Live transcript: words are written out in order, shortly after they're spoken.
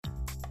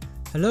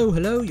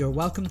Hello, you're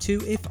welcome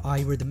to If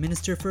I Were the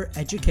Minister for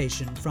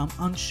Education from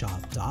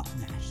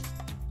onshaw.net.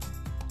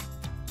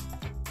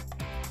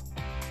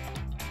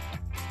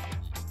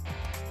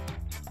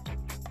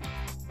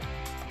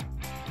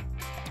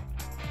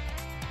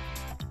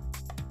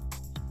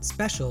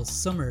 Special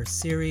Summer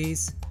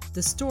Series,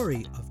 The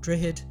Story of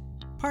Droichead,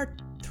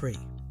 Part 3.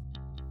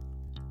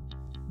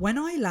 When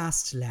I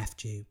last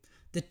left you,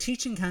 the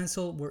Teaching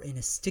Council were in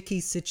a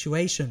sticky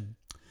situation.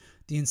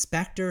 The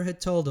inspector had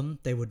told them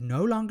they would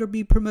no longer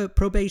be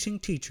probating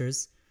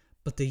teachers,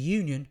 but the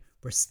union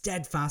were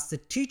steadfast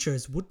that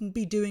teachers wouldn't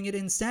be doing it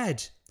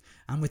instead.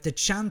 And with the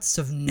chants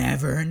of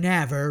never,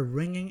 never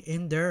ringing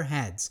in their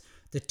heads,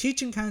 the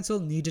Teaching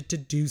Council needed to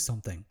do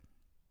something.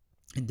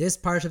 In this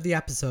part of the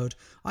episode,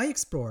 I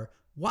explore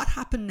what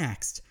happened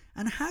next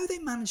and how they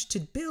managed to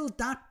build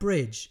that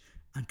bridge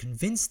and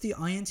convince the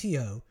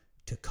INTO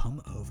to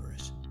come over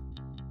it.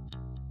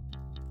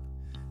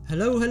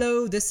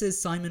 Hello, this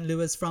is Simon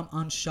Lewis from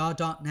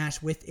onshaw.net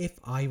with If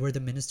I Were the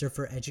Minister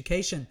for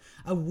Education,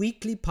 a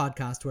weekly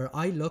podcast where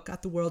I look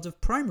at the world of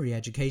primary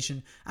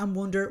education and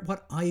wonder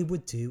what I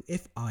would do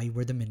if I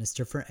were the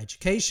Minister for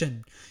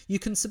Education. You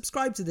can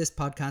subscribe to this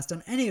podcast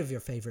on any of your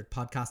favourite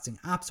podcasting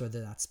apps,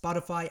 whether that's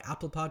Spotify,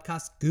 Apple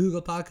Podcasts,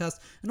 Google Podcasts,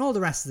 and all the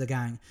rest of the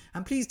gang.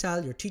 And please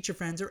tell your teacher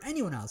friends or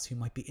anyone else who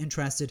might be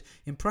interested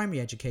in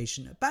primary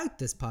education about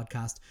this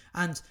podcast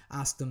and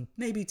ask them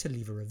maybe to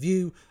leave a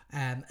review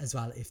as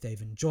well if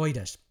they've enjoyed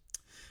it.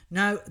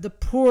 Now, the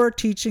poor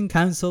Teaching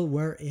Council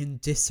were in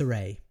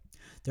disarray.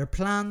 Their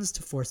plans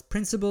to force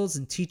principals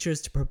and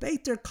teachers to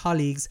probate their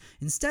colleagues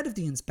instead of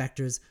the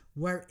inspectors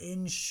were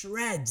in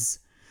shreds.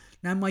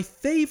 Now, my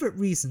favourite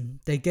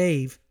reason they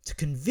gave to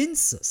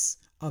convince us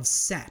of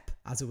SEP,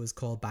 as it was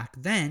called back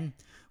then,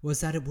 was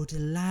that it would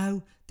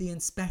allow the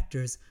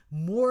inspectors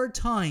more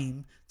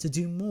time to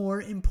do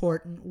more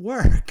important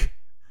work.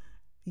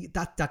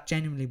 That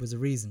genuinely was a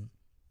reason.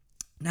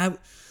 Now,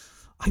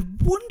 I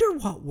wonder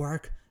what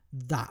work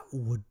that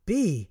would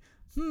be.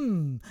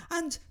 And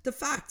the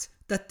fact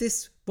that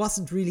this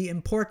wasn't really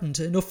important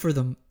enough for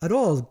them at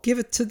all. Give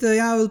it to the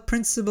owl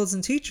principals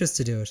and teachers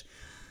to do it.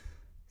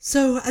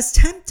 So, as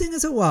tempting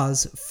as it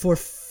was for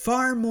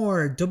far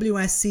more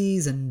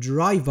WSCs and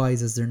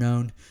drive-bys as they're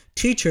known,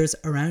 teachers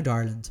around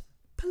Ireland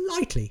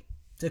politely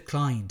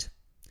declined.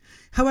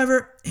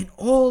 However, in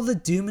all the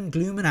doom and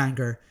gloom and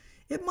anger,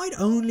 it might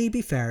only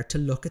be fair to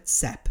look at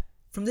SEP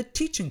from the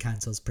Teaching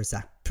Council's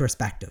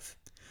perspective.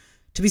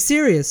 To be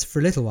serious for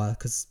a little while,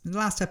 because in the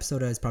last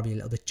episode I was probably a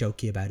little bit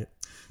jokey about it,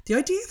 the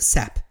idea of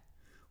SEP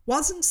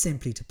wasn't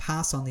simply to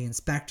pass on the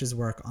inspector's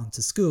work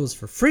onto schools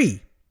for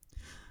free.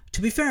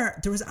 To be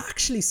fair, there was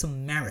actually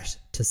some merit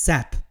to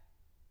SEP.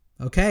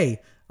 Okay,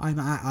 I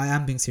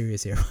am being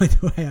serious here, by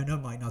the way. I know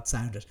it might not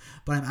sound it,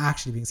 but I'm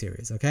actually being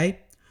serious, okay?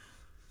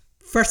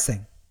 First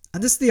thing,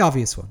 and this is the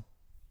obvious one,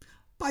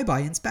 bye-bye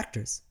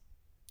inspectors.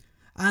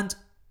 And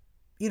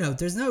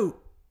there's no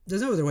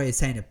other way of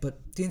saying it, but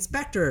the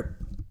inspector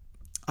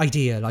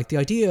idea, like the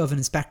idea of an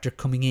inspector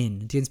coming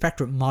in, the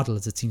inspectorate model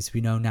as it seems to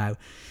be known now,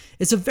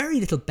 is of very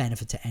little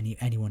benefit to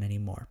anyone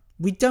anymore.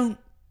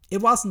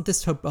 It wasn't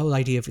this whole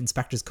idea of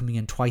inspectors coming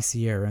in twice a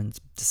year and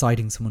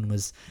deciding someone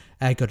was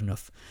good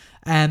enough.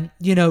 And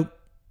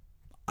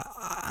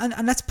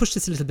let's push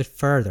this a little bit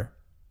further.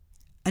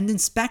 An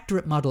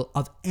inspectorate model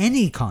of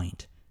any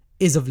kind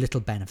is of little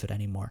benefit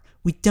anymore.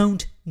 We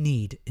don't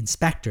need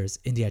inspectors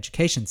in the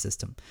education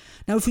system.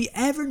 Now, if we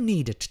ever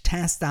needed to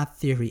test that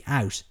theory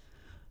out,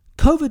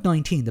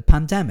 COVID-19, the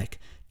pandemic,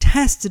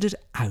 tested it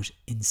out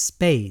in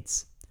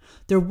spades.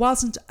 There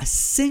wasn't a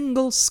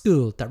single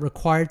school that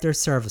required their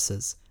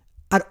services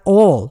at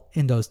all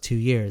in those 2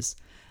 years.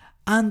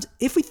 And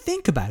if we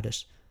think about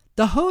it,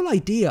 the whole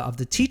idea of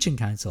the Teaching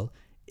Council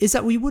is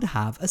that we would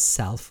have a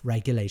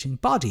self-regulating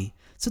body,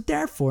 so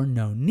therefore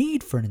no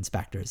need for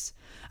inspectors.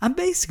 And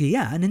basically,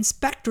 an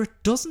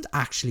inspectorate doesn't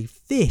actually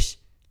fit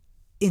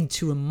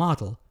into a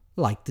model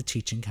like the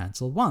Teaching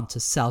Council wants, a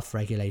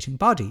self-regulating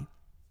body.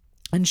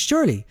 And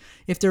surely,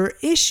 if there are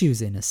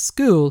issues in a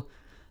school,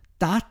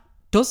 that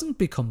doesn't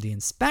become the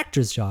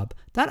inspector's job,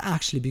 that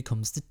actually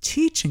becomes the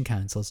Teaching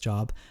Council's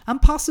job,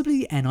 and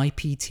possibly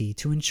NIPT,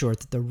 to ensure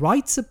that the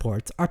right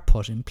supports are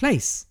put in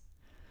place.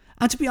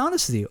 And to be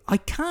honest with you, I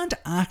can't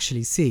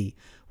actually see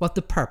what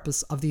the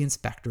purpose of the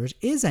inspectorate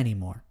is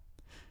anymore.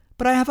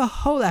 But I have a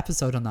whole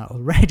episode on that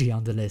already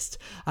on the list,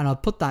 and I'll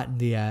put that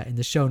in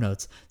the show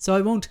notes, so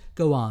I won't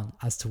go on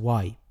as to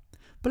why.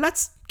 But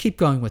let's keep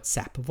going with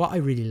SEP, of what I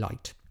really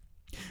liked.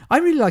 I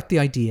really liked the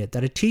idea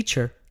that a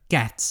teacher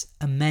gets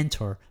a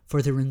mentor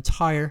for their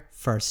entire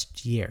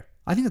first year.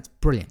 I think that's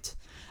brilliant.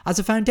 As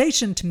a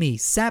foundation, to me,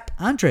 SEP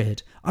and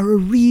Droichead are a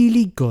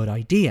really good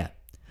idea.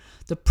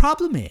 The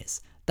problem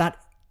is that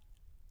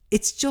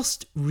it's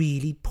just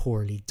really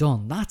poorly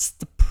done. That's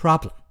the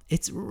problem.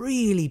 It's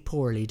really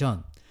poorly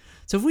done.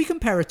 So if we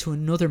compare it to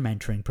another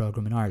mentoring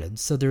program in Ireland,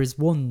 so there is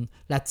one,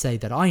 let's say,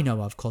 that I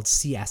know of called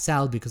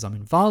CSL because I'm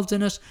involved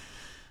in it.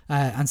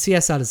 And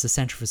CSL is the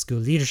Centre for School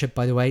Leadership,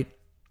 by the way.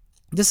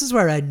 This is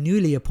where a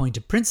newly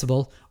appointed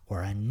principal,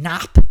 or a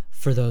NAP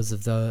for those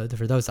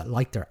that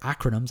like their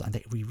acronyms,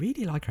 and we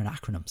really like our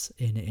acronyms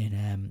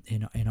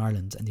in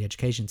Ireland and the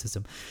education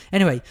system.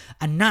 Anyway,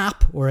 a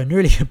NAP, or a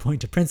newly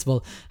appointed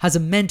principal, has a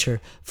mentor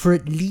for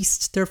at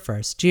least their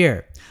first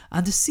year,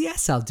 and the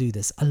CSL do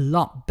this a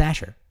lot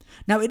better.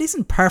 Now, it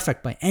isn't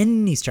perfect by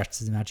any stretch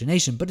of the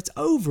imagination, but it's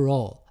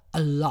overall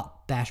a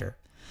lot better.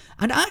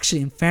 And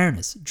actually, in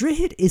fairness,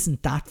 Droichead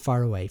isn't that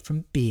far away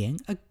from being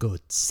a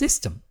good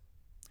system.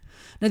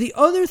 Now, the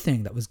other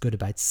thing that was good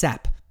about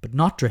SEP, but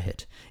not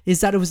Droichead, is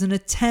that it was an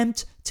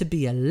attempt to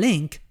be a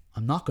link.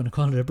 I'm not going to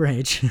call it a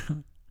bridge.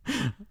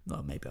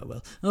 Well, maybe I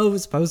will. Oh, it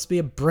was supposed to be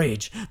a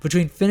bridge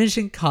between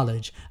finishing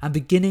college and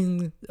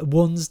beginning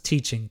one's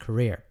teaching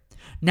career.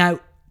 Now,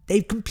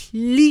 they've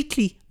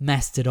completely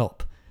messed it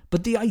up.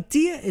 But the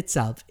idea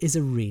itself is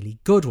a really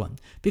good one,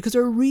 because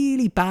we're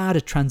really bad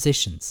at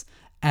transitions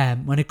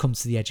when it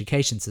comes to the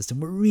education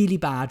system. We're really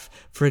bad.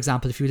 For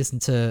example, if you listen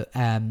to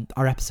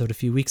our episode a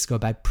few weeks ago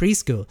about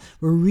preschool,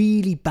 we're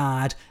really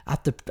bad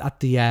at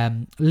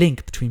the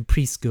link between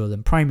preschool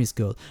and primary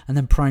school, and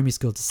then primary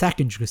school to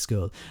secondary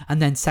school,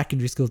 and then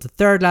secondary school to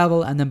third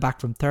level, and then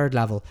back from third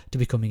level to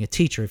becoming a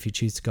teacher if you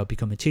choose to go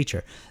become a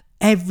teacher.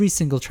 Every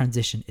single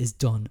transition is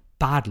done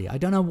badly. I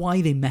don't know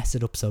why they mess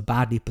it up so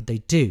badly, but they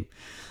do.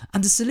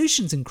 And the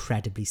solution's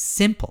incredibly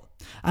simple,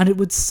 and it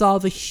would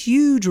solve a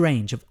huge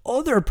range of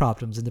other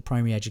problems in the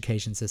primary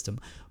education system,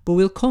 but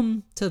we'll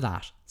come to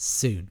that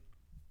soon.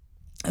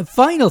 A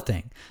final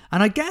thing,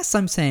 and I guess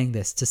I'm saying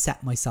this to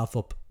set myself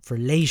up for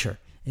later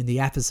in the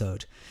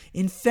episode,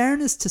 in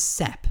fairness to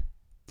SEP,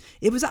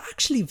 it was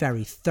actually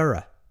very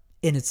thorough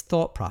in its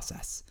thought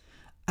process.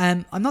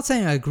 I'm not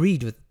saying I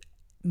agreed with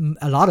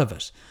a lot of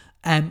it,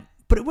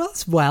 but it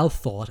was well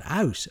thought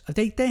out.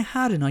 They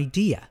had an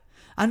idea.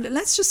 And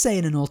let's just say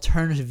in an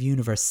alternative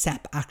universe,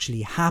 SEP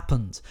actually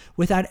happened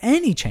without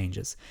any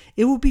changes.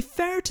 It would be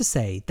fair to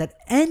say that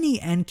any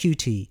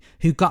NQT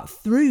who got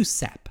through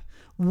SEP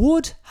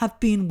would have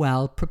been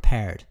well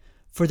prepared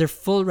for their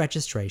full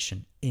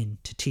registration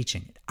into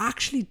teaching. It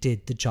actually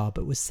did the job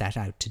it was set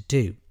out to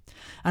do.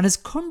 And as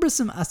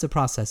cumbersome as the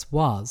process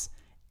was,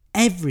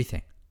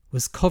 everything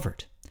was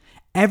covered.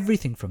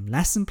 Everything from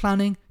lesson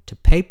planning to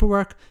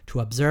paperwork to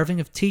observing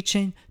of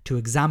teaching to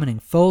examining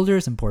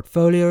folders and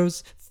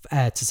portfolios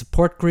to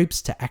support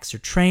groups to extra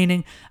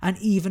training and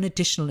even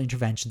additional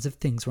interventions if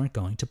things weren't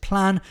going to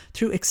plan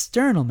through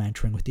external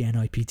mentoring with the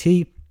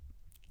NIPT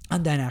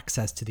and then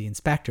access to the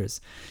inspectors.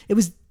 It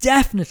was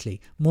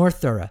definitely more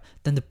thorough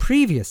than the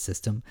previous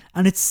system,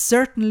 and it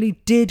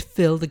certainly did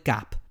fill the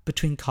gap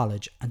between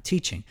college and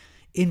teaching.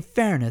 In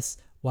fairness,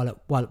 while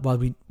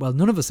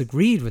none of us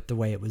agreed with the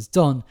way it was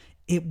done,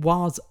 it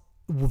was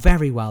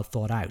very well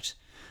thought out.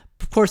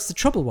 Of course, the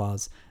trouble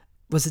was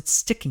its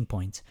sticking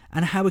point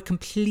and how it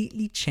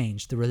completely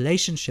changed the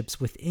relationships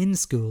within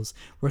schools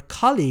where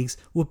colleagues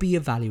would be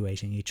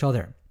evaluating each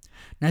other.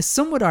 Now,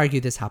 some would argue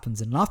this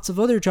happens in lots of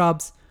other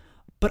jobs,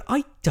 but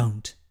I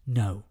don't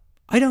know.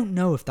 I don't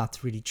know if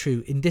that's really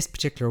true in this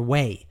particular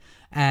way.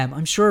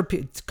 I'm sure,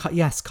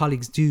 yes,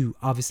 colleagues do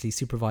obviously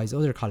supervise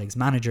other colleagues.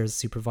 Managers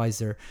supervise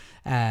their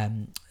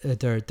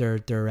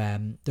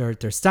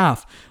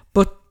staff,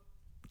 but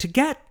to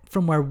get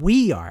from where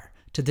we are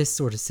to this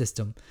sort of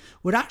system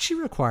would actually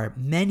require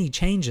many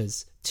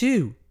changes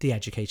to the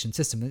education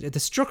system, the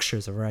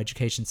structures of our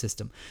education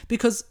system,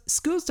 because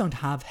schools don't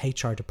have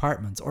HR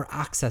departments or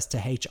access to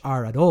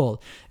HR at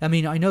all. I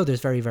mean, I know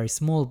there's very, very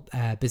small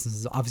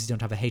businesses obviously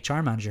don't have a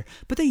HR manager,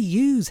 but they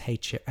use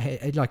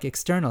like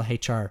external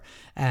HR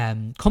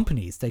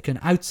companies. They can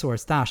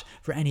outsource that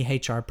for any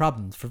HR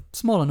problems for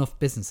small enough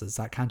businesses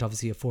that can't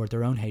obviously afford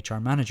their own HR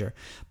manager.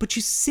 But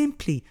you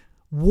simply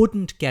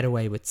wouldn't get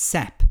away with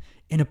SEP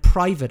in a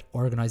private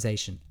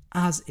organisation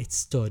as it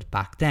stood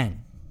back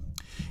then.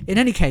 In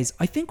any case,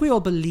 I think we all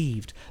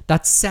believed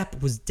that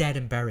SEP was dead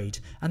and buried,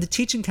 and the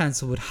Teaching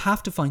Council would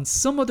have to find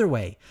some other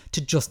way to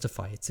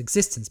justify its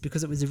existence,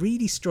 because it was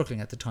really struggling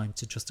at the time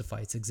to justify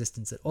its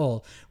existence at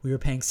all. We were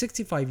paying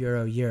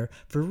 €65 a year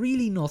for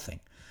really nothing.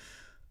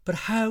 But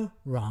how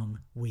wrong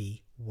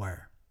we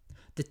were.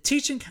 The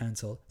Teaching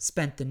Council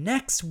spent the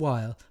next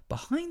while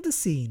behind the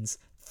scenes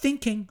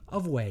thinking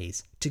of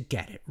ways to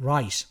get it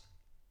right.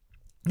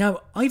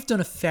 Now, I've done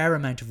a fair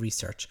amount of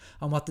research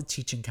on what the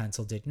Teaching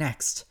Council did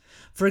next.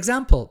 For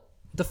example,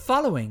 the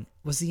following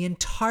was the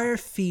entire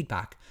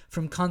feedback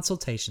from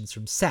consultations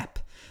from SEP,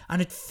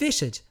 and it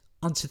fitted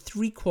onto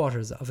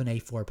 3/4 of an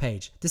A4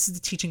 page. This is the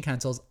Teaching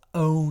Council's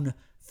own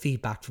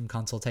feedback from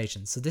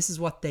consultations. So this is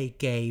what they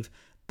gave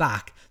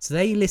back. So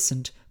they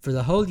listened for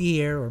the whole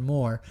year or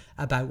more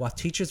about what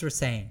teachers were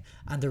saying,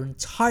 and their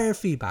entire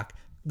feedback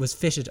was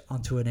fitted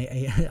onto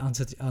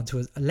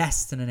onto a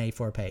less than an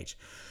A4 page.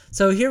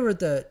 So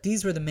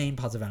these were the main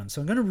positive elements.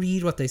 So I'm going to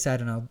read what they said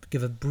and I'll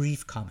give a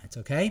brief comment,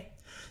 okay?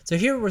 So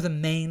here were the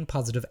main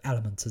positive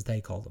elements, as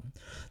they call them.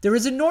 There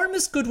is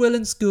enormous goodwill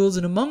in schools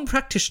and among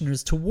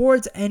practitioners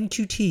towards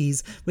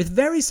NQTs, with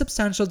very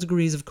substantial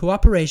degrees of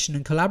cooperation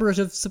and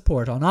collaborative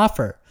support on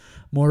offer.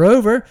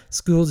 Moreover,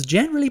 schools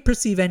generally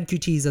perceive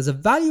NQTs as a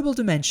valuable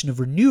dimension of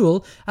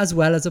renewal as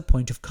well as a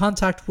point of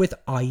contact with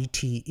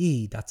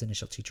ITE, that's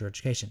initial teacher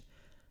education.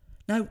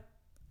 Now,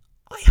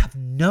 I have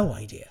no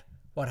idea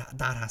what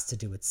that has to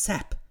do with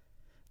SEP.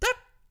 That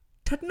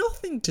had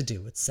nothing to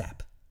do with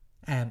SEP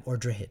or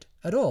Droichead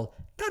at all.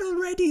 That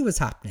already was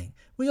happening.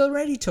 We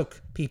already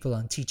took people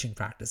on teaching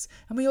practice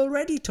and we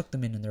already took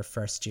them in their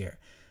first year.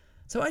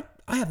 So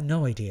I have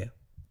no idea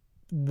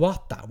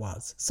what that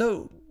was.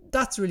 So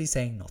that's really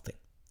saying nothing.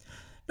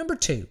 Number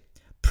 2.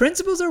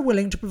 Principals are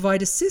willing to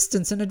provide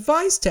assistance and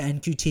advice to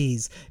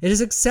NQTs. It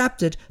is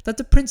accepted that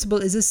the principal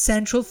is a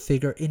central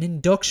figure in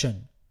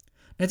induction.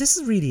 Now this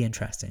is really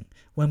interesting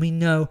when we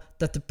know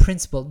that the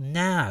principal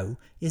now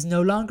is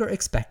no longer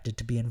expected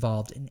to be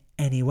involved in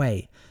any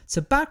way. So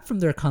back from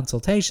their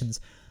consultations,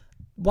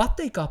 what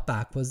they got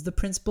back was the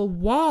principal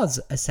was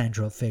a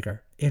central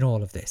figure in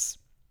all of this.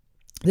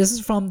 This is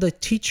from the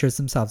teachers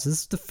themselves. This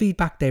is the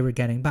feedback they were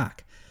getting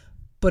back.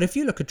 But if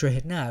you look at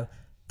Droichead now,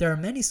 there are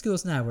many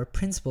schools now where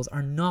principals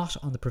are not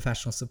on the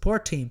professional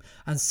support team,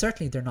 and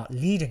certainly they're not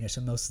leading it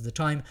most of the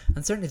time,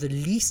 and certainly the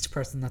least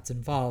person that's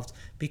involved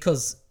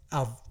because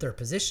of their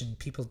position.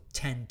 People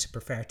tend to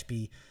prefer to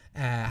be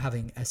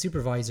having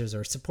supervisors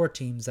or support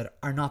teams that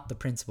are not the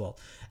principal,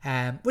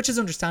 which is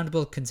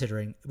understandable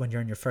considering when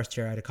you're in your first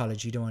year out of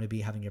college, you don't want to be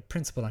having your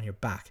principal on your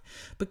back.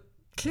 But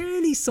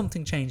clearly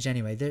something changed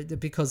anyway,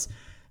 because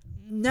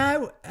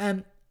now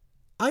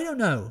I don't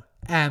know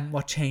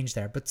what changed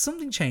there, but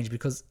something changed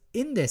because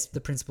in this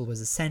the principal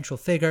was a central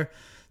figure.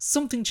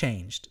 Something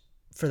changed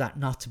for that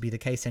not to be the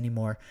case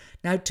anymore.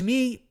 Now to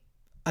me,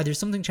 there's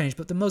something changed,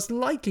 but the most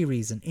likely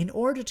reason, in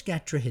order to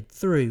get Droichead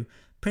through,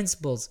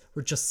 principals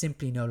were just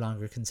simply no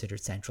longer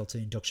considered central to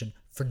induction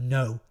for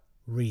no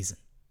reason.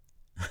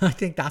 I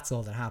think that's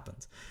all that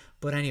happened.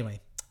 But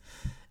anyway,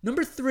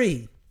 number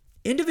 3.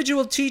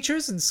 Individual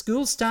teachers and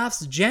school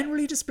staffs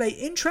generally display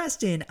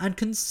interest in and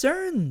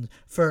concern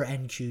for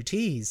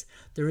NQTs.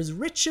 There is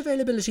rich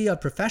availability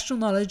of professional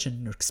knowledge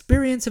and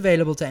experience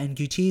available to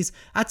NQTs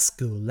at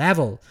school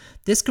level.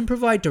 This can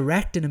provide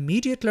direct and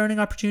immediate learning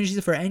opportunities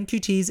for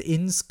NQTs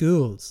in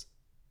schools.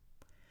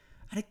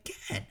 And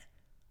again,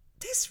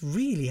 this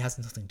really has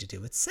nothing to do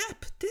with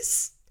SEP.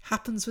 This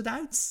happens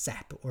without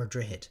SEP or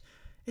Droichead.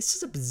 It's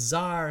just a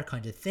bizarre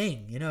kind of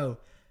thing,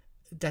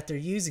 that they're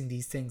using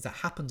these things that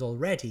happened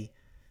already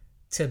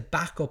to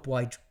back up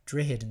why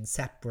Droichead and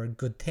SEP were a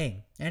good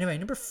thing. Anyway,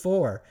 number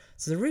 4.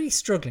 So they're really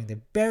struggling.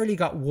 They barely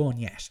got 1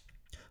 yet.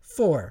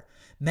 4.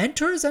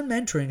 Mentors and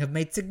mentoring have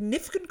made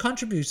significant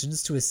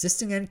contributions to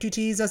assisting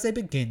NQTs as they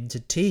begin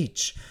to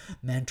teach.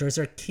 Mentors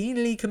are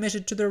keenly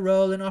committed to their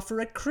role and offer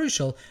a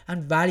crucial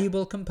and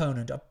valuable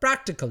component of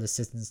practical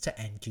assistance to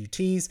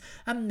NQTs,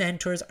 and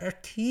mentors are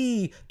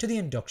key to the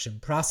induction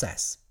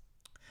process.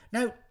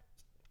 Now,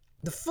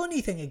 the funny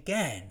thing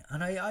again,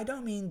 and I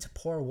don't mean to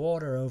pour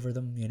water over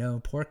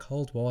them, pour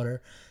cold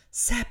water,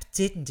 SEP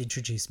didn't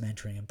introduce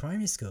mentoring in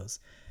primary schools.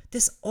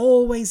 This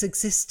always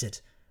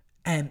existed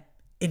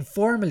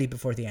informally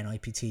before the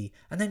NIPT,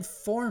 and then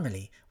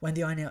formally when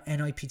the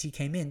NIPT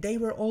came in, they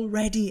were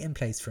already in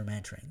place for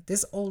mentoring.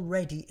 This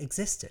already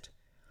existed.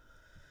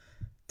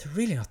 They're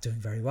really not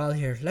doing very well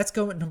here. Let's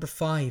go with number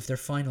 5, their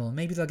final.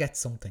 Maybe they'll get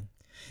something.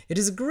 It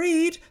is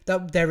agreed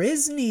that there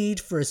is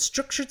need for a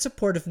structured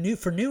support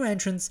for new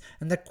entrants,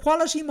 and that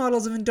quality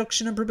models of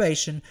induction and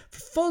probation for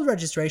full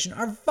registration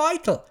are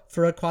vital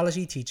for a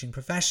quality teaching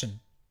profession.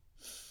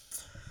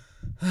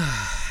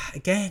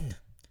 Again,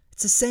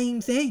 it's the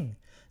same thing.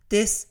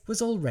 This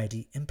was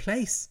already in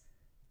place.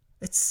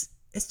 It's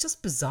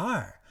just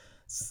bizarre.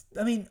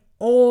 I mean,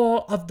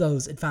 all of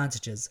those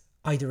advantages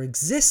either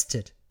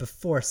existed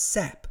before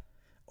SEP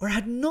or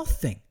had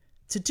nothing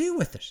to do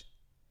with it.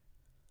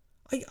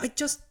 I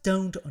just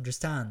don't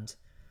understand.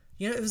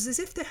 It was as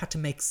if they had to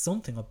make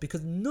something up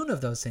because none of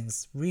those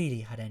things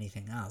really had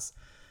anything else.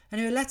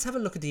 Anyway, let's have a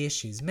look at the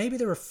issues. Maybe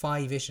there were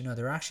 5 issues. No,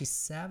 there were actually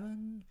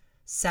 7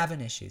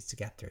 issues to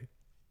get through.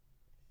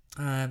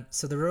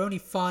 So there were only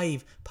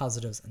 5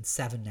 positives and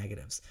 7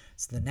 negatives.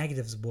 So the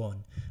negatives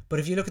won. But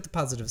if you look at the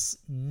positives,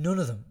 none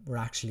of them were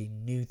actually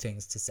new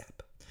things to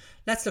SEP.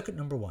 Let's look at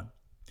number 1.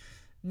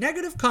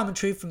 Negative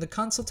commentary from the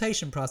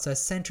consultation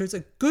process centres a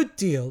good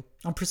deal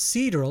on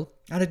procedural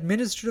and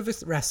administrative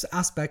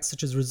aspects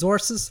such as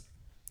resources,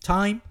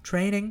 time,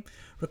 training,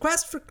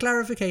 request for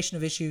clarification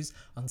of issues,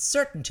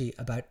 uncertainty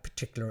about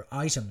particular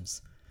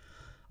items.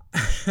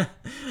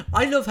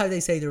 I love how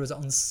they say there was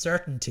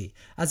uncertainty,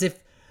 as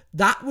if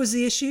that was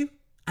the issue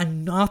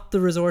and not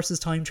the resources,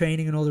 time,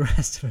 training and all the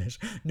rest of it.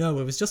 No,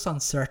 it was just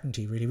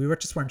uncertainty, really. We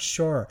just weren't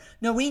sure.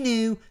 No, we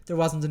knew there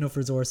wasn't enough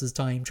resources,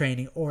 time,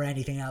 training or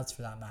anything else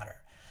for that matter.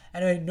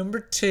 Anyway, number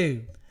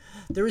 2.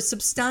 there is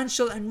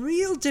substantial and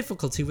real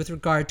difficulty with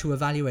regard to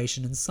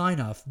evaluation and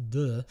sign-off.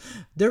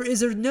 There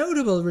is a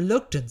notable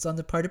reluctance on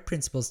the part of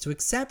principals to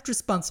accept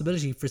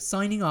responsibility for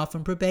signing off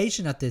on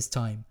probation at this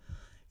time.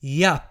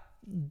 Yeah,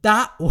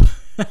 that was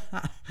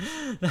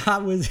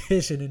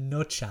it in a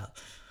nutshell.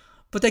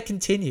 But they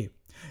continue.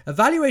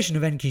 Evaluation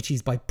of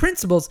NQTs by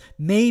principals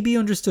may be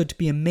understood to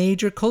be a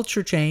major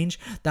culture change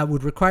that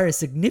would require a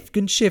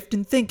significant shift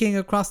in thinking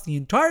across the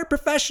entire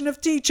profession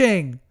of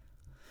teaching.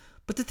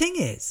 But the thing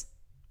is,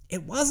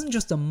 it wasn't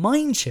just a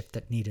mind shift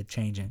that needed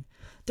changing.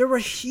 There were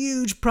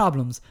huge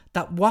problems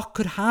that what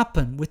could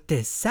happen with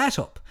this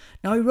setup.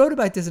 Now, I wrote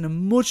about this in a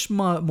much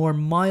more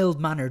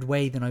mild-mannered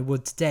way than I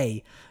would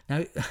today.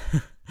 Now,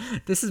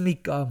 this is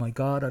me. Oh my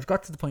God, I've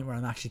got to the point where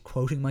I'm actually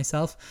quoting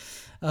myself.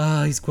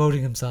 He's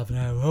quoting himself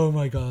now. Oh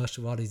my gosh,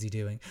 what is he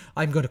doing?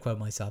 I'm going to quote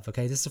myself,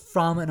 okay? This is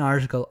from an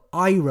article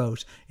I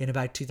wrote in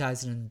about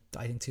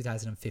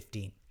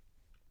 2015.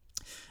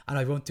 And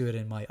I won't do it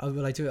in my... I'll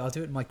do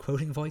it in my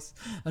quoting voice.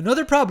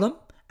 Another problem,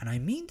 and I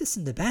mean this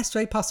in the best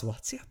way possible,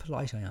 see how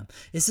polite I am,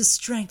 is the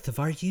strength of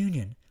our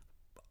union.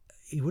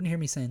 You wouldn't hear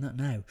me saying that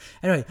now.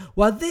 Anyway,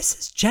 while this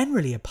is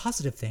generally a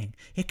positive thing,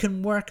 it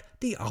can work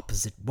the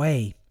opposite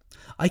way.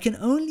 I can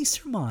only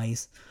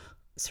surmise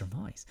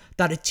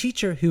that a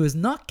teacher who is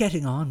not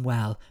getting on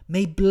well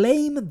may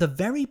blame the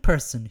very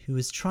person who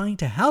is trying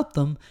to help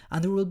them,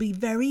 and there will be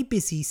very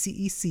busy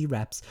CEC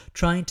reps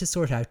trying to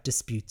sort out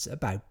disputes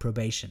about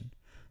probation.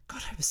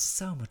 God, I was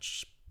so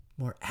much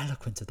more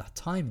eloquent at that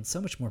time and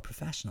so much more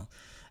professional.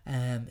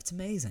 It's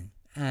amazing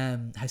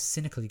how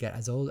cynical you get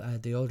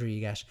the older you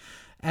get.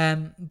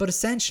 But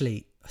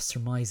essentially,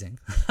 surmising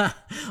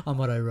on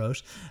what I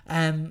wrote,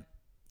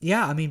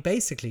 yeah, I mean,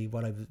 basically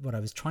what I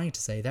was trying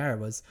to say there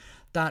was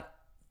that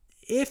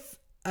if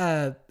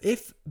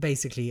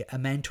basically a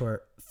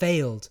mentor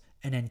failed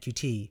an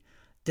NQT,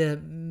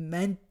 the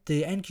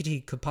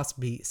NQT could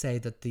possibly say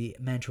that the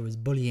mentor was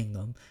bullying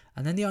them,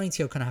 and then the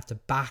INTO kind of have to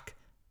back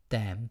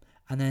them,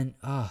 and then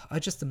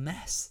just a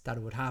mess that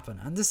it would happen.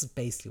 And this is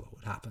basically what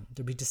would happen.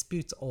 There'd be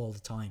disputes all the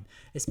time,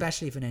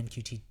 especially if an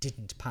NQT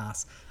didn't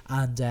pass.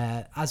 And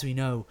as we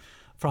know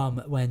from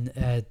when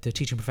the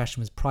teaching profession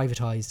was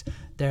privatised,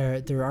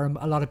 there are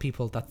a lot of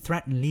people that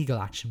threaten legal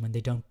action when they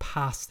don't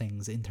pass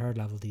things in third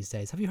level these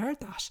days. Have you heard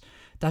that?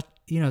 That,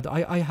 you know,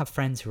 I have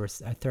friends who are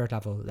third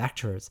level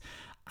lecturers,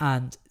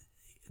 and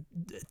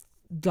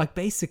like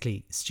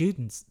basically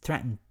students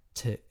threaten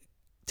to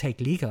take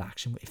legal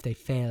action if they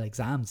fail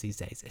exams these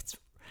days.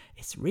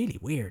 It's really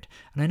weird.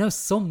 And I know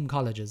some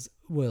colleges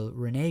will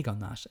renege on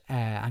that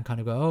and kind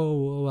of go,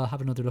 oh, I'll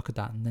have another look at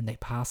that, and then they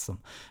pass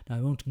them. Now,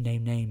 I won't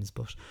name names,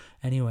 but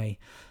anyway,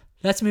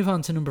 let's move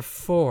on to number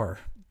 4.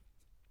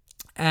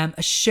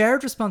 A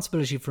shared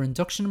responsibility for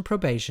induction and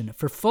probation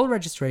for full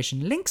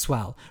registration links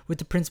well with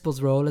the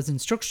principal's role as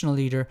instructional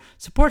leader,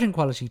 supporting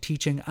quality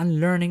teaching and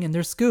learning in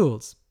their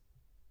schools.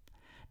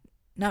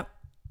 Now,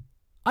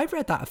 I've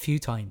read that a few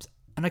times,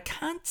 and I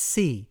can't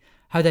see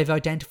how they've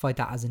identified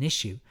that as an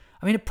issue.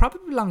 I mean, it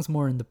probably belongs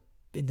more in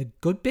the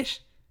good bit.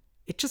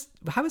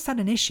 How is that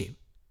an issue?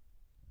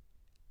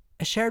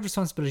 A shared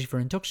responsibility for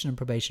induction and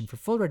probation for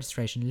full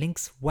registration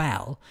links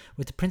well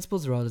with the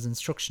principal's role as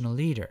instructional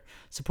leader,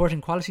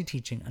 supporting quality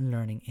teaching and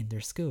learning in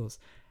their schools.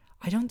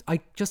 I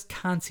just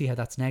can't see how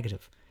that's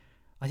negative.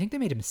 I think they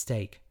made a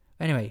mistake.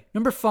 Anyway,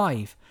 number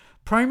 5.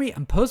 Primary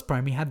and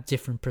post-primary have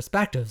different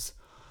perspectives.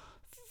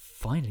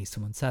 Finally,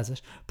 someone says it.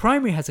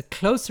 Primary has a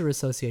closer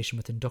association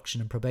with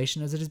induction and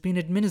probation as it has been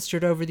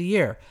administered over the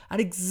year.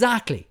 And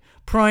exactly,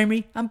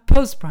 primary and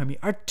post-primary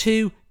are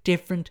two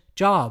different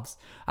jobs.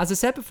 As I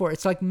said before,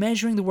 it's like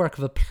measuring the work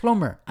of a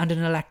plumber and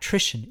an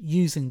electrician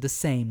using the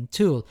same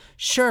tool.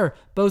 Sure,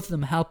 both of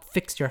them help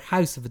fix your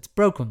house if it's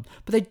broken,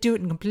 but they do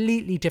it in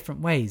completely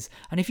different ways.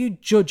 And if you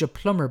judge a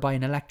plumber by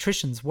an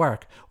electrician's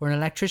work or an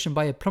electrician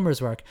by a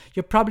plumber's work,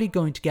 you're probably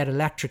going to get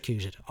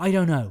electrocuted. I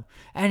don't know.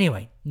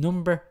 Anyway,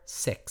 number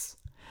 6.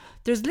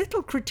 There's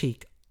little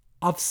critique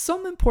of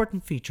some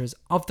important features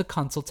of the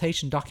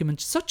consultation document,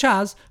 such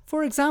as,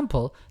 for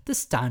example, the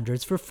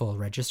standards for full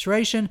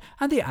registration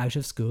and the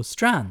out-of-school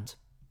strand.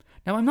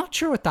 Now, I'm not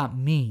sure what that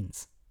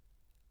means.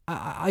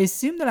 I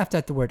assume they left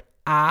out the word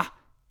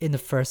in the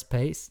first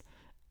place,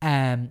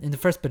 in the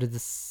first bit of the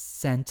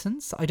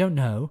sentence. I don't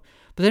know,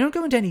 but they don't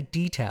go into any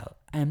detail,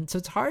 so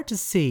it's hard to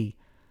see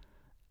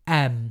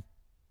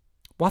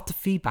what the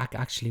feedback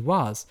actually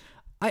was.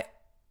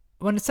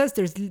 When it says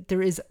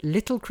there is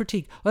little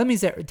critique, well, that means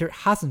there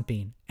hasn't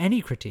been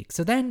any critique.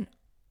 So then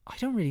I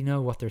don't really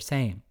know what they're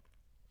saying.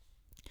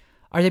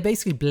 Are they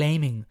basically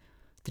blaming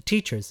the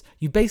teachers?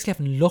 You basically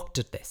haven't looked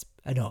at this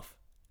enough,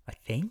 I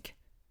think.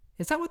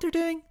 Is that what they're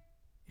doing?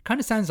 It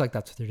kind of sounds like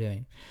that's what they're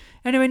doing.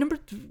 Anyway,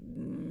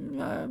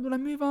 will I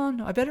move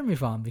on? I better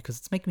move on because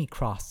it's making me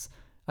cross.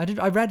 I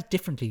read it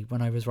differently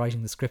when I was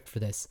writing the script for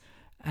this.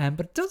 But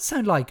it does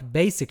sound like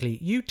basically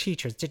you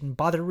teachers didn't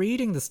bother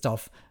reading the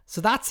stuff, So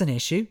that's an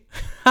issue.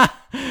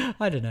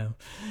 I don't know.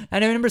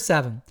 Anyway, number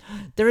 7.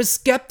 There is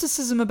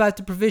skepticism about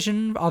the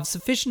provision of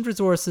sufficient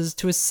resources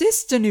to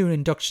assist a new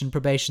induction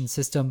probation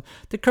system.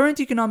 The current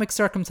economic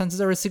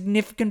circumstances are a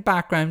significant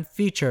background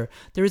feature.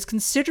 There is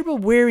considerable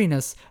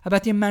weariness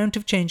about the amount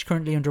of change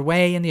currently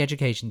underway in the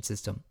education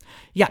system.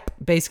 Yep,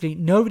 basically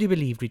nobody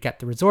believed we'd get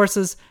the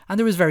resources, and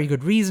there was very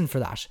good reason for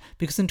that.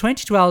 Because in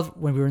 2012,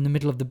 when we were in the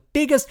middle of the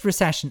biggest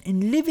recession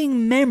in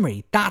living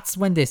memory, that's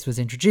when this was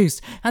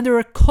introduced, and there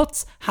were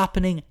cuts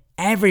happening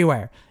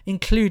everywhere,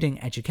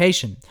 including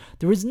education.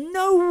 There was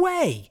no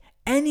way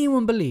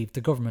anyone believed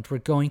the government were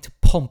going to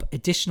pump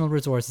additional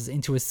resources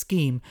into a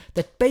scheme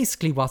that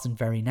basically wasn't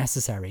very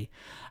necessary.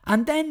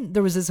 And then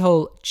there was this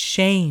whole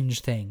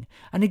change thing.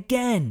 And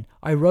again,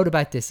 I wrote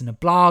about this in a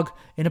blog,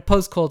 in a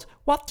post called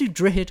What Do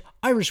Droichead,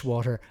 Irish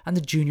Water and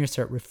the Junior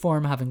Cert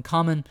Reform Have in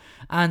Common?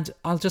 And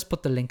I'll just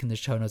put the link in the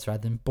show notes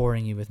rather than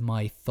boring you with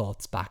my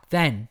thoughts back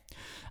then.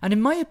 And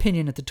in my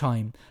opinion at the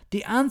time,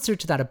 the answer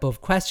to that above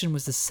question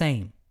was the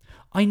same.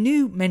 I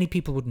knew many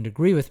people wouldn't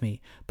agree with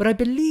me, but I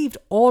believed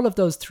all of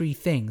those 3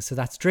 things, so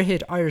that's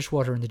Droichead, Irish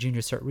Water and the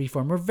Junior Cert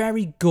Reform, were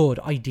very good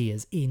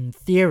ideas in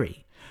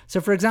theory. So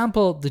for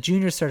example, the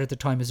Junior Cert at the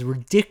time was a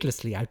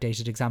ridiculously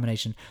outdated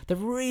examination that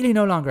really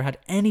no longer had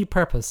any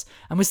purpose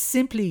and was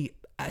simply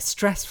a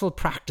stressful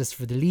practice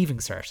for the Leaving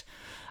Cert.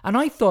 And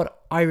I thought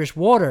Irish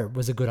Water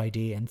was a good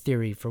idea in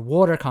theory for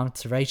water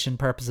conservation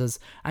purposes.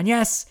 And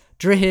yes,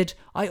 Droichead,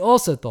 I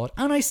also thought,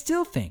 and I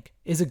still think,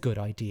 is a good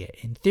idea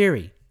in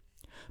theory.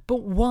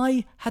 But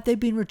why had they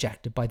been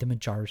rejected by the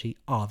majority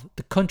of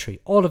the country?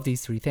 All of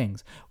these 3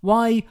 things.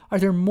 Why are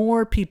there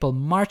more people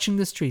marching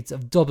the streets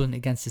of Dublin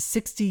against a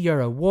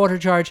 €60 water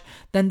charge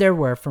than there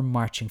were for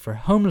marching for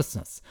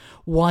homelessness?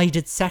 Why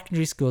did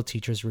secondary school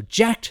teachers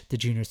reject the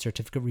junior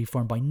certificate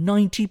reform by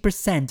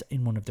 90%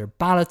 in one of their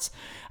ballots?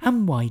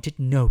 And why did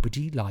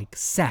nobody like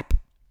SEP?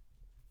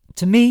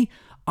 To me,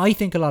 I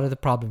think a lot of the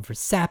problem for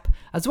SEP,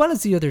 as well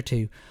as the other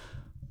 2,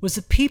 was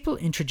that people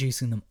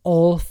introducing them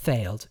all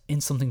failed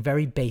in something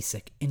very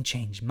basic in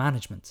change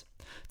management.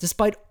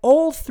 Despite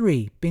all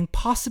 3 being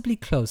possibly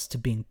close to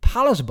being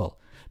palatable,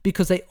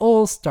 because they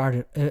all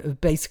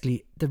started,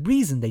 basically the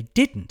reason they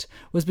didn't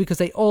was because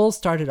they all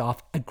started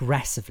off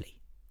aggressively.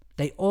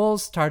 They all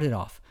started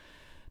off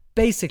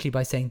basically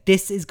by saying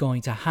this is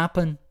going to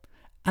happen,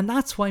 and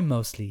that's why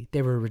mostly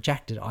they were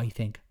rejected, I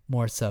think,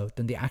 more so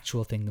than the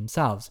actual thing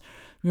themselves.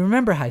 You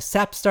remember how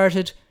SEP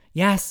started?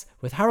 Yes,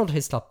 with Harold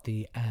Hislop,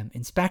 the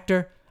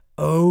inspector.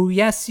 Oh,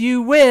 yes,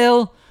 you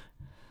will.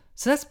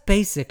 So that's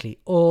basically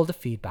all the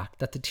feedback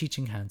that the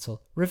Teaching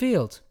Council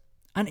revealed.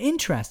 And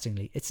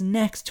interestingly, it's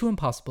next to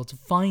impossible to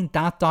find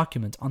that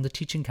document on the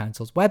Teaching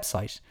Council's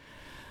website.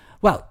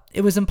 Well,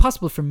 it was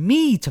impossible for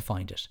me to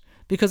find it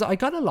because I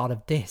got a lot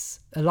of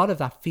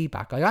that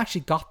feedback. I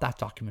actually got that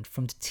document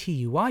from the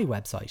TUI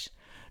website.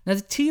 Now, the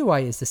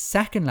TUI is the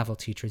second level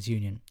teachers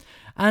union.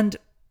 And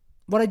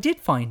what I did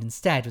find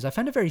instead was I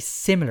found a very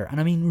similar, and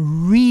I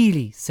mean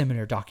really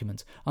similar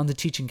document on the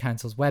Teaching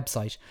Council's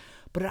website,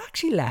 but it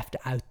actually left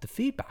out the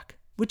feedback,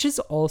 which is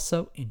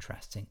also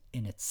interesting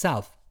in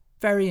itself.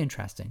 Very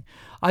interesting.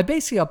 I'll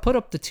put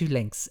up the 2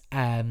 links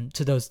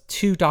to those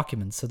 2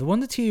 documents. So the one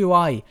the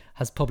TUI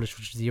has published,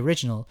 which is the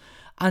original,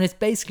 and it's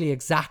basically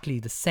exactly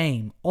the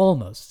same,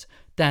 almost,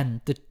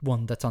 than the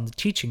one that's on the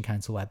Teaching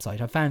Council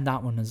website. I found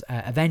that one as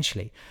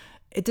eventually.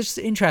 It's just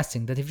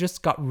interesting that they've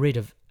just got rid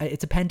of,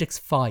 it's Appendix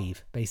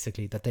 5,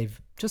 basically, that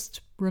they've just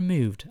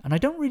removed. And I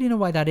don't really know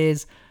why that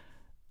is.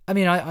 I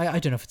mean, I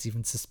don't know if it's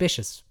even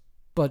suspicious,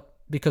 but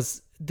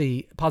because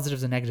the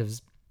positives and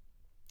negatives,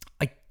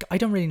 I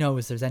don't really know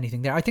if there's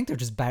anything there. I think they're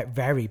just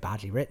very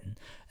badly written.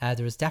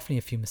 There was definitely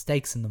a few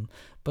mistakes in them,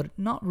 but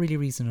not really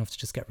reason enough to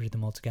just get rid of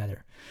them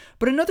altogether.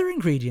 But another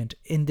ingredient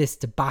in this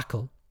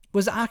debacle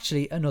was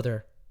actually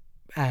another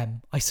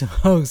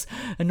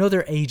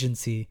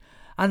agency,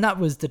 and that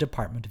was the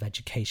Department of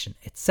Education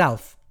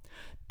itself.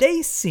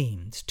 They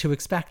seemed to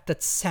expect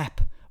that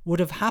SEP would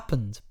have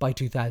happened by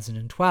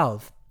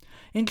 2012,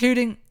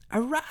 including a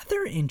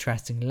rather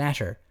interesting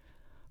letter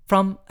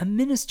from a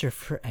Minister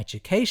for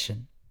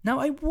Education. Now,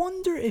 I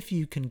wonder if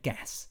you can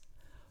guess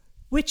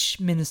which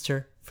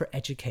Minister for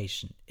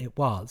Education it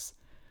was.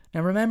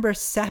 Now, remember,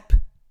 SEP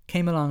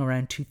came along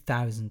around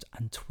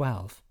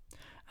 2012.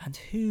 And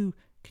who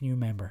can you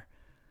remember?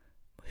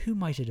 Who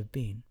might it have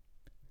been?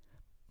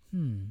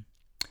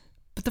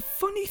 But the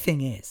funny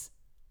thing is,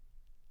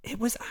 it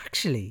was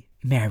actually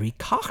Mary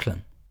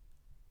Coughlan.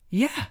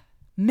 Yeah,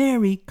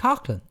 Mary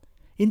Coughlan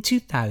in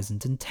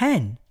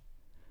 2010.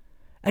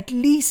 At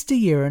least a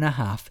year and a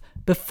half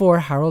before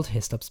Harold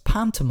Hislop's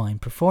pantomime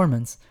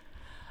performance.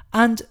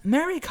 And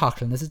Mary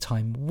Coughlan at the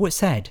time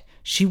said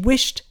she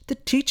wished the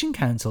Teaching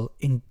Council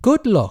in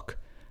good luck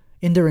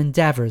in their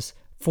endeavours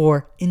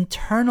for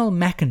internal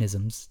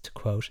mechanisms, to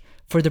quote,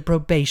 for the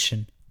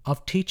probation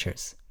of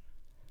teachers.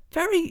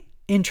 Very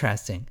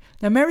interesting.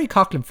 Now, Mary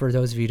Coughlan, for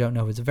those of you who don't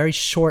know, was a very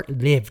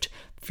short-lived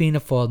Fianna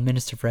Fáil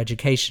Minister for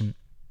Education.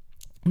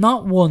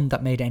 Not one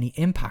that made any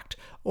impact,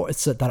 or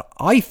so that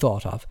I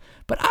thought of,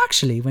 but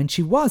actually when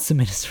she was the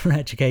Minister for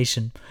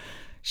Education,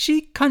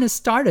 she kind of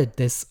started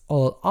this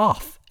all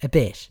off a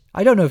bit.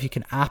 I don't know if you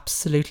can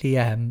absolutely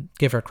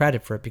give her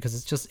credit for it,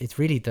 because it's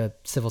really the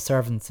civil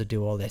servants that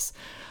do all this.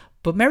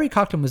 But Mary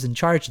Coughlin was in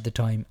charge at the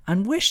time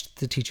and wished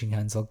the Teaching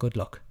Council good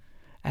luck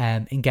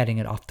in getting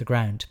it off the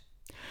ground.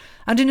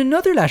 And in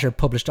another letter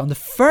published on the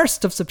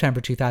 1st of September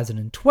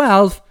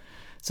 2012,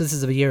 so this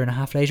is a year and a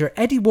half later,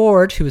 Eddie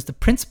Ward, who was the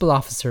principal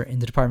officer in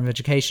the Department of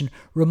Education,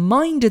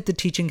 reminded the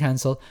Teaching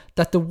Council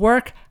that the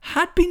work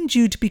had been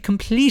due to be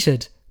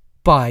completed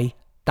by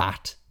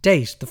that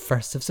date, the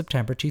 1st of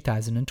September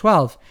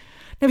 2012.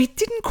 Now, he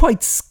didn't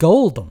quite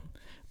scold them,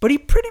 but he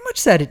pretty much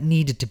said it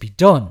needed to be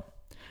done.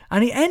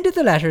 And he ended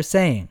the letter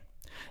saying,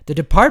 "The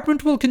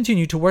department will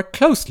continue to work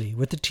closely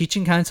with the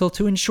Teaching Council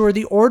to ensure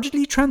the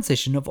orderly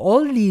transition of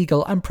all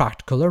legal and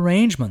practical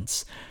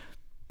arrangements."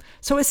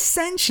 So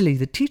essentially,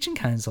 the Teaching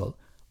Council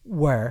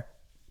were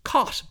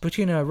caught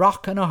between a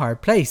rock and a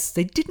hard place.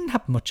 They didn't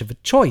have much of a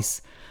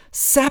choice.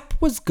 SEP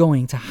was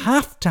going to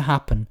have to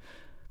happen,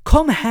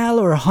 come hell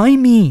or high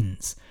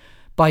means,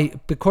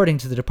 according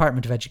to the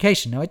Department of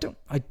Education. Now,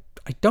 I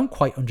don't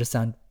quite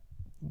understand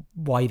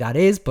why that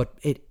is, but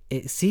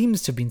it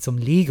seems to have been some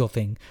legal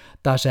thing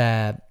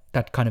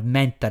that kind of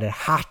meant that it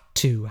had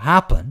to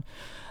happen,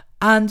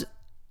 and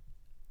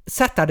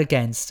set that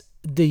against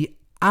the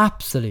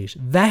absolute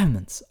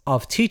vehemence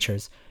of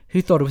teachers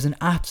who thought it was an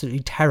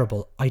absolutely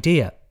terrible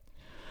idea.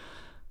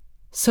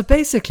 So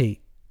basically,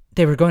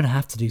 they were going to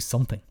have to do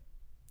something.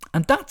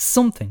 And that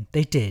something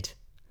they did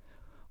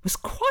was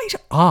quite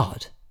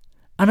odd,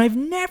 and I've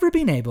never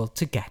been able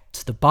to get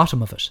to the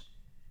bottom of it.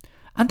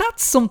 And that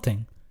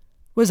something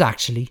was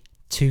actually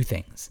two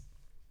things.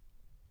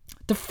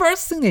 The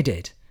first thing they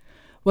did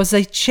was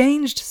they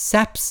changed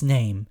SEP's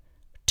name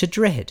to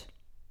Droichead,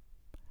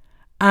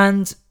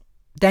 and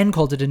then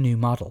called it a new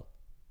model.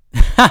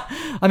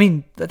 I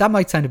mean, that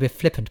might sound a bit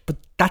flippant, but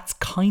that's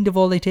kind of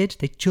all they did.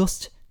 They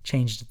just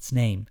changed its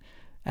name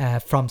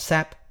from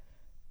SEP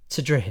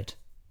to Droichead.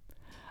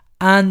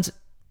 And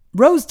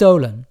Rose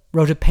Dolan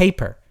wrote a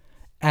paper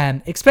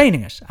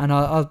explaining it, and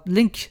I'll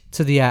link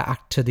to the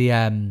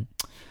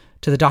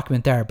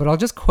document there, but I'll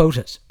just quote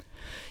it.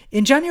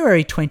 In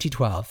January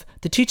 2012,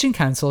 the Teaching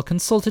Council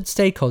consulted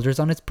stakeholders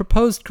on its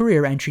proposed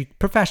career entry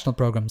professional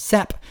programme,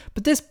 SEP,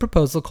 but this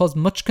proposal caused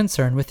much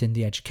concern within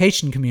the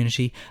education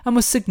community and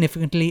was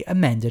significantly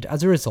amended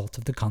as a result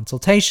of the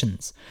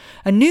consultations.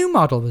 A new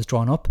model was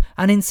drawn up,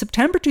 and in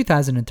September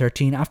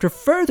 2013, after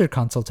further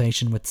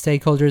consultation with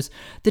stakeholders,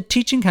 the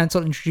Teaching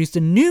Council introduced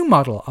a new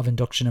model of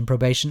induction and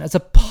probation as a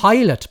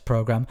pilot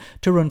programme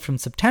to run from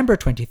September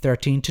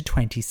 2013 to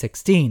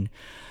 2016.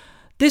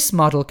 This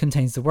model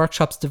contains the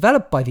workshops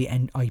developed by the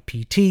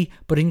NIPT,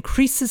 but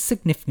increases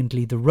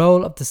significantly the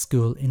role of the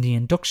school in the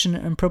induction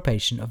and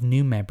probation of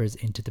new members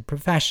into the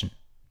profession.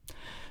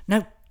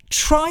 Now,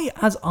 try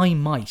as I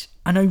might,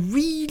 and I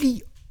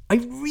really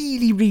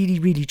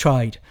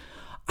tried,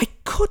 I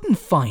couldn't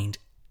find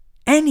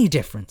any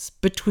difference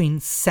between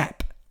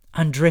SEP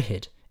and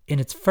Droichead in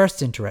its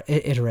first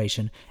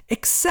iteration,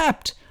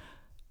 except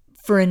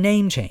for a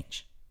name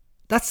change.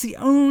 That's the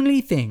only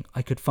thing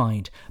I could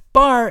find,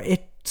 bar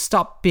it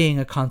stopped being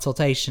a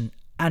consultation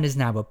and is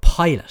now a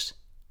pilot.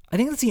 I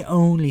think that's the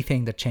only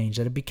thing that changed,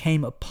 that it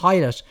became a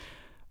pilot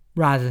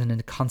rather than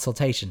a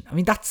consultation. I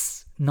mean,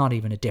 that's not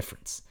even a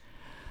difference.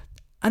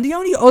 And the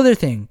only other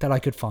thing that I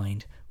could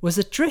find was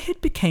that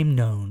Droichead became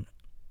known,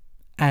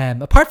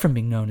 apart from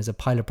being known as a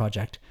pilot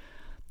project,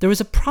 there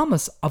was a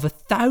promise of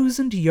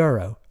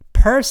 €1,000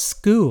 per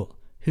school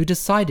who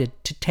decided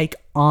to take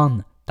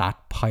on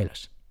that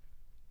pilot.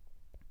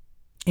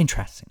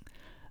 Interesting.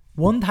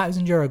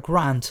 €1,000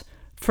 grant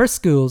for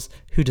schools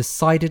who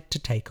decided to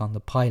take on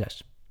the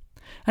pilot.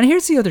 And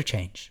here's the other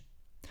change.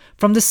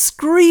 From the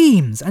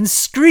screams and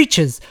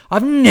screeches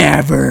of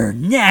never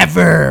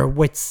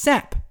with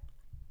SEP,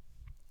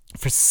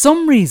 for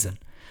some reason,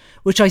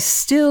 which I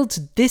still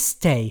to this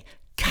day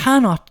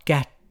cannot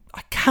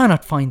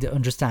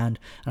understand,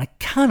 and I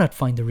cannot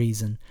find the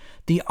reason,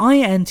 the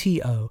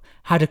INTO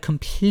had a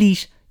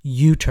complete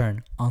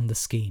U-turn on the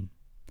scheme.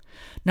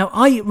 Now,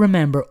 I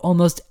remember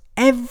almost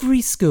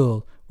every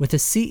school with a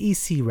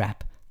CEC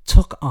rep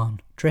took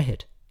on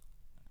Droichead.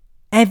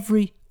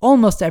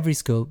 Almost every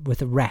school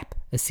with a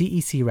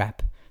CEC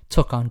rep,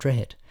 took on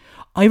Droichead.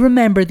 I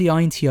remember the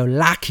INTO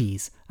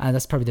lackeys, and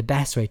that's probably the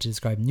best way to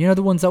describe them. You know,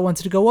 the ones that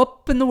wanted to go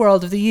up in the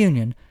world of the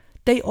union,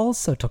 they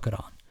also took it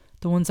on.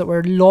 The ones that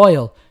were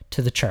loyal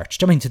to the church,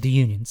 to the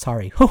union,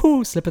 sorry.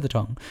 Slip of the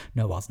tongue.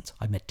 No, it wasn't.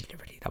 I meant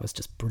deliberately. That was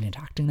just brilliant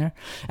acting there.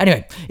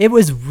 Anyway, it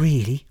was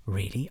really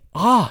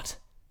odd.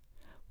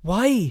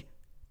 Why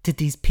did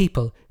these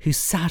people who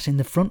sat in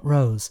the front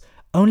rows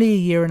only a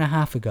year and a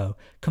half ago,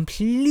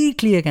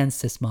 completely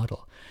against this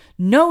model,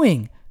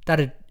 knowing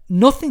that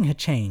nothing had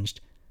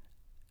changed,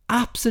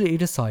 absolutely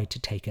decide to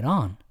take it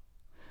on?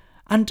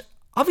 And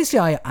obviously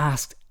I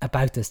asked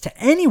about this to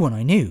anyone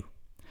I knew,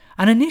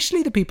 and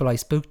initially the people I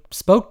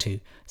spoke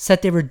to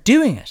said they were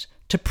doing it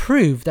to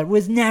prove that it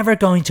was never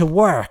going to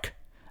work.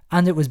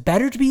 And it was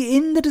better to be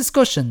in the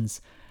discussions,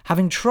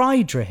 having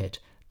tried Droichead,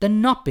 than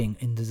not being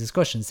in the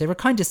discussions. They were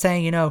kind of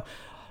saying,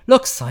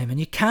 look, Simon,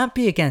 you can't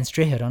be against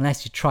Droichead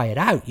unless you try it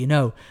out,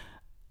 And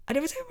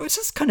it was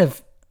just kind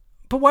of,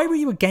 but why were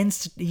you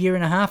against it a year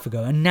and a half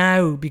ago? And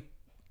now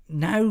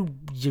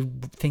you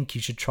think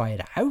you should try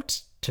it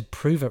out to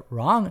prove it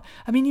wrong?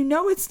 I mean,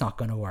 it's not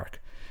going to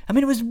work. I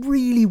mean, it was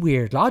really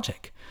weird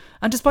logic.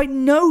 And despite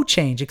no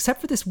change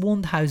except for this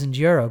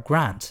 €1,000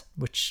 grant,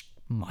 which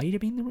might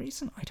have been the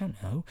reason, I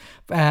don't know.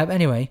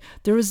 Anyway,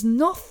 this was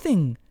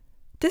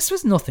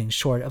nothing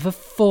short of a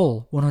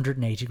full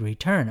 180-degree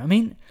turn. I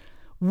mean,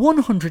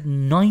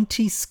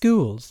 190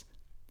 schools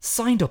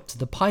signed up to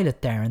the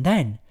pilot there and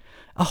then.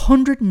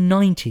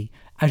 190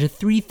 out of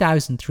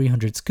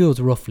 3,300 schools,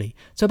 roughly.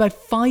 So about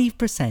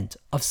 5%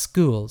 of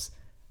schools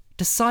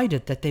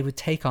decided that they would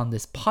take on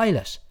this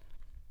pilot.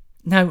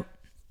 Now,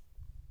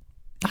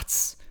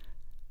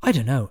 I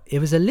don't know, it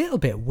was a little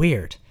bit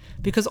weird,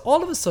 because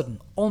all of a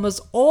sudden, almost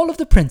all of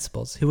the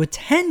principals who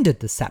attended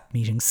the SEP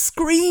meeting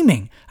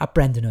screaming at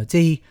Brendan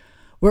O'Dea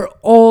were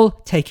all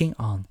taking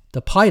on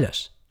the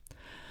pilot.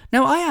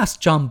 Now, I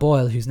asked John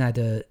Boyle, who's now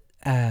the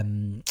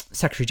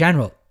Secretary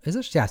General, is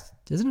it? Yes,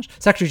 isn't it?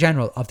 Secretary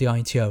General of the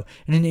INTO,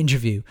 in an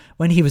interview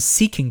when he was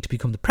seeking to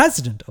become the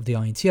president of the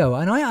INTO,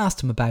 and I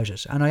asked him about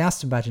it, in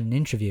an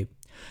interview.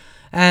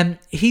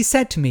 He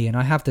said to me, and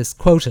I have this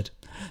quoted,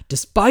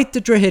 "Despite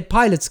the Droichead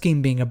pilot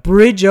scheme being a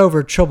bridge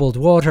over troubled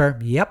water,"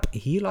 yep,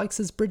 he likes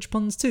his bridge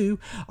puns too,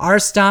 "our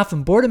staff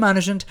and board of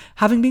management,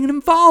 having been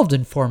involved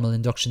in formal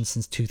induction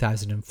since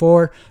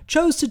 2004,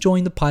 chose to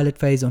join the pilot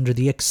phase under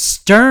the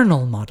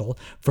external model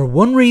for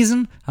one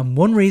reason and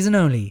one reason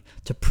only,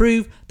 to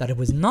prove that it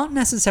was not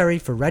necessary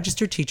for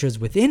registered teachers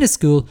within a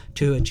school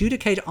to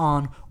adjudicate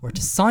on or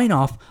to sign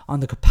off on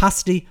the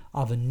capacity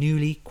of a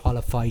newly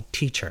qualified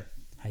teacher."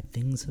 How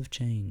things have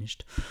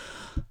changed.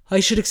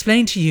 I should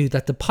explain to you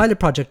that the pilot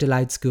project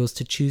allowed schools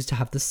to choose to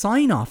have the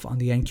sign-off on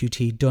the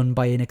NQT done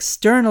by an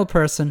external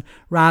person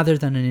rather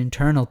than an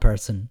internal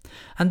person.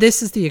 And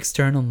this is the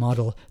external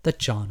model that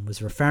John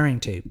was referring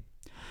to.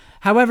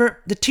 However,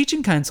 the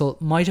Teaching Council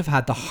might have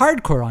had the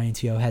hardcore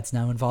INTO heads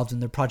now involved in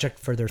their project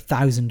for their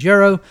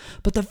 €1,000,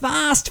 but the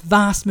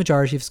vast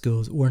majority of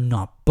schools were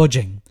not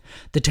budging.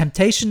 The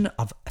temptation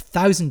of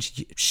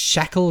 1,000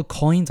 shekel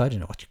coins, I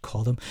don't know what you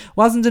call them,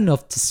 wasn't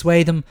enough to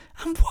sway them,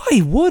 and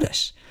why would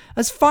it?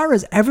 As far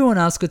as everyone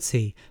else could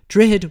see,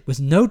 Droichead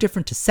was no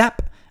different to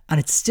SEP, and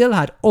it still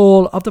had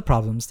all of the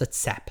problems that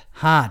SEP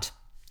had.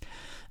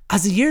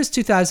 As the years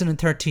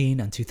 2013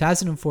 and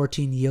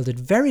 2014 yielded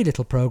very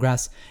little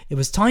progress, it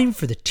was time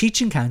for the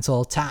Teaching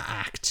Council to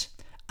act.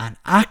 And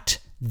act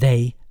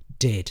they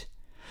did.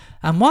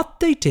 And what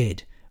they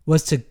did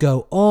was to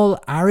go all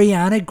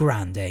Ariana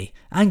Grande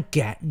and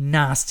get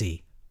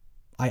nasty.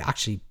 I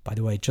actually, by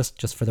the way,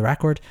 just for the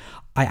record,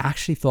 I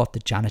actually thought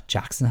that Janet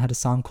Jackson had a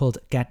song called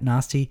Get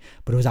Nasty,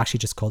 but it was actually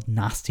just called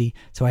Nasty.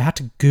 So I had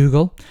to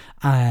Google,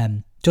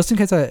 just in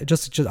case I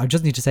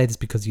just need to say this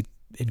because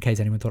in case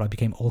anyone thought I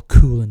became all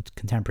cool and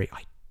contemporary.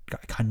 I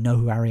kind of know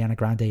who Ariana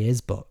Grande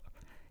is, but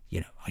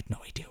I had no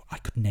idea. I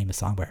couldn't name a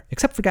song by her,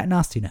 except for Get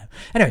Nasty now.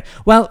 Anyway,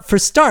 well, for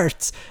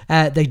starts,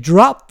 they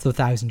dropped the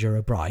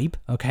 €1,000 bribe.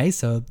 Okay,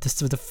 so this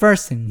was the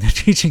first thing the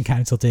Teaching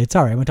Council did.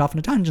 Sorry, I went off on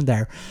a tangent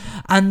there.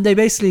 And they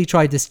basically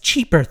tried this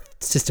cheaper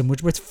system,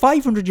 which was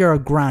 €500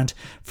 grant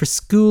for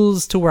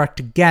schools to work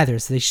together.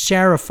 So they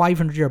share a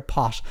 €500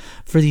 pot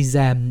for these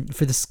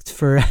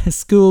for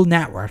school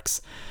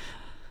networks.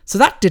 So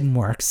that didn't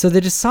work, so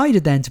they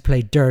decided then to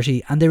play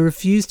dirty, and they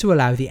refused to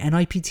allow the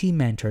NIPT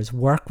mentors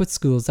work with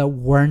schools that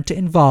weren't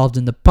involved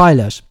in the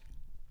pilot.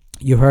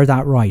 You heard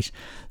that right.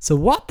 So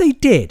what they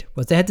did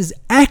was they had this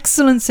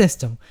excellent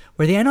system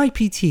where the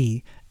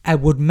NIPT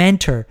would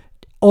mentor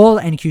all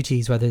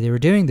NQTs, whether they were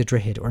doing the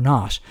Droichead or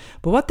not.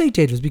 But what they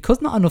did was,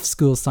 because not enough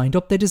schools signed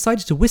up, they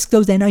decided to whisk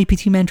those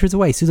NIPT mentors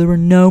away, so there were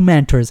no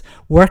mentors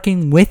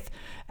working with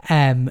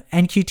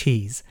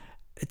NQTs.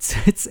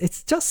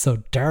 It's just so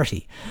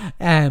dirty,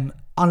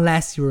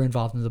 unless you were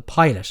involved in the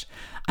pilot.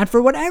 And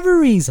for whatever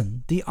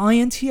reason, the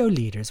INTO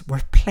leaders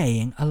were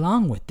playing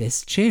along with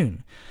this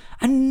tune,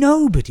 and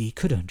nobody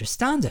could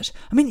understand it.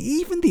 I mean,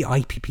 even the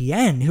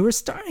IPPN, who were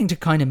starting to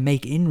kind of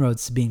make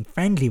inroads to being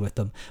friendly with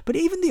them, but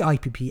even the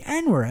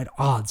IPPN were at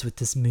odds with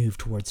this move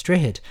towards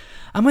Droichead.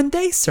 And when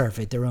they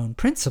surveyed their own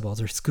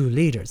principals or school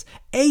leaders,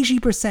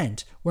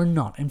 80% were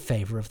not in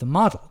favour of the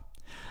model.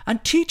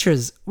 And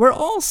teachers were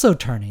also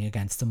turning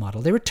against the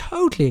model. They were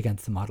totally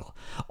against the model.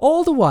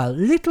 All the while,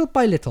 little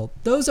by little,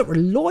 those that were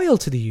loyal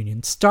to the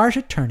union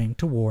started turning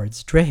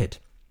towards Droichead.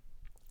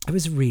 It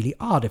was really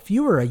odd. If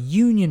you were a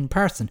union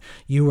person,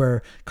 you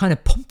were kind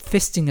of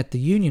pump-fisting at the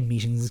union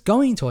meetings,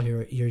 going to all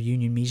your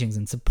union meetings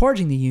and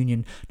supporting the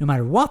union no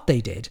matter what they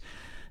did,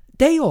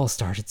 they all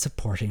started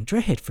supporting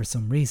Droichead for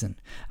some reason.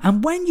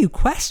 And when you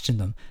question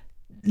them,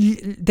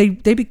 they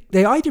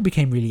either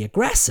became really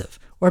aggressive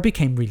or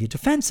became really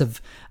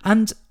defensive.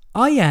 And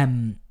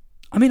I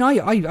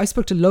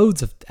spoke to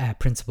loads of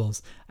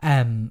principals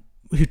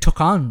who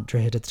took on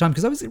Droichead at the time,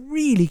 because I was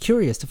really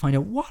curious to find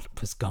out what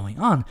was going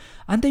on.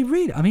 And they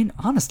really,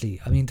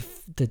 honestly,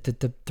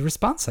 the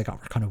response I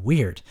got were kind of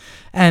weird,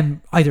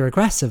 either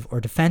aggressive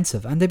or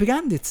defensive. And they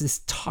began, it's this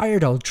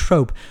tired old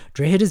trope: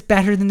 Droichead is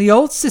better than the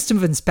old system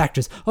of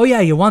inspectors. Oh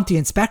yeah, you want the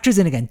inspectors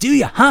in again, do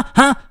you?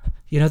 Huh?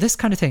 This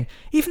kind of thing.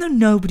 Even though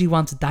nobody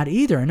wanted that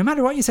either. And no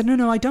matter what you said,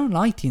 no, I don't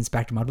like the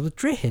inspector model, but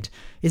Droichead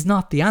is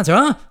not the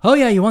answer. Oh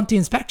yeah, you want the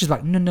inspectors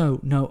back.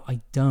 No,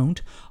 I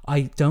don't.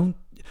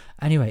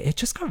 Anyway, it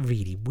just got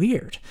really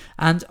weird.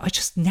 And I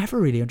just never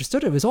really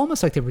understood it. It was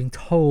almost like they were being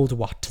told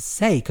what to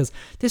say, because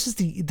this was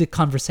the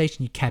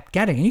conversation you kept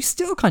getting. And you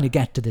still kind of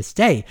get to this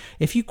day.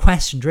 If you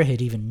question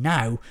Droichead even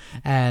now,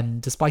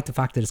 despite the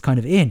fact that it's kind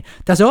of in,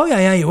 that's, oh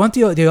yeah, you want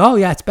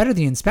it's better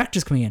the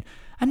inspectors coming in.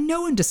 And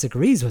no one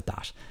disagrees with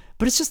that.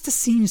 But it's just, this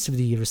seems to be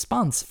the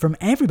response from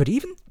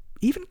everybody,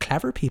 even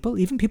clever people,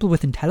 even people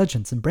with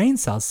intelligence and brain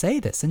cells say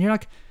this. And you're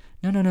like,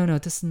 no,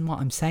 this isn't what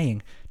I'm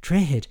saying.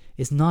 Droichead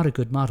is not a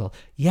good model.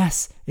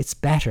 Yes, it's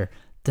better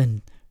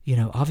than,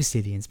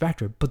 obviously the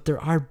inspector, but there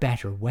are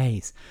better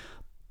ways.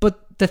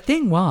 But the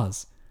thing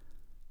was,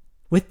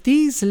 with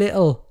these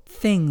little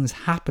things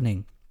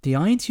happening, the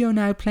INTO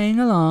now playing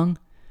along,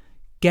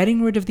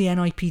 getting rid of the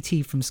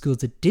NIPT from schools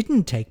that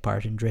didn't take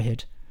part in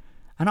Droichead,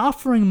 and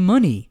offering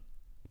money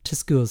to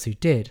schools who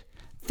did,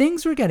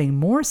 things were getting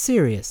more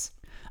serious.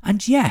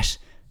 And yet,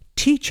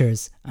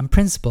 teachers and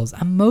principals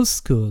and most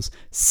schools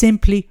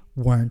simply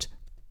weren't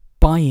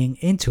buying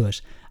into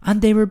it,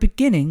 and they were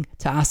beginning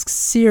to ask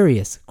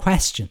serious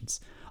questions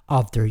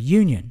of their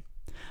union.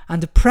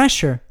 And the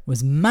pressure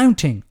was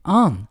mounting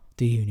on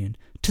the union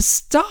to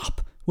stop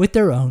with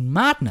their own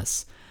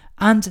madness.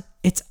 And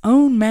its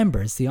own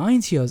members, the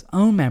INTO's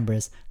own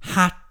members,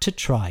 had to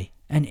try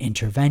an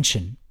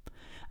intervention.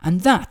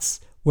 And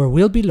that's where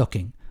we'll be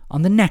looking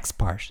on the next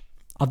part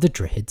of the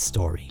Droichead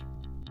story.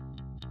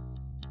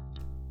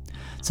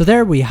 So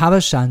there we have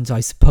it, and I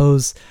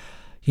suppose,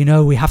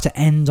 we have to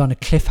end on a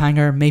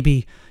cliffhanger.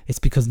 Maybe it's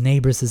because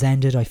Neighbours has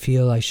ended. I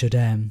feel I should,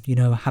 have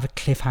a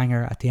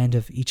cliffhanger at the end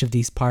of each of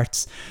these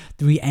parts.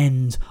 We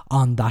end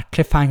on that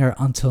cliffhanger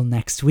until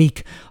next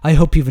week. I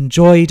hope you've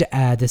enjoyed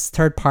this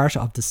third part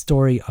of the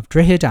story of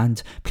Droichead,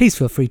 and please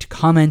feel free to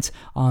comment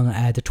on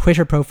the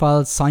Twitter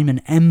profile. Simon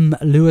M.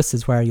 Lewis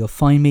is where you'll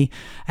find me.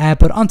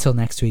 But until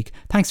next week,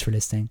 thanks for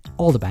listening.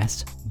 All the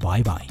best.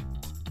 Bye bye.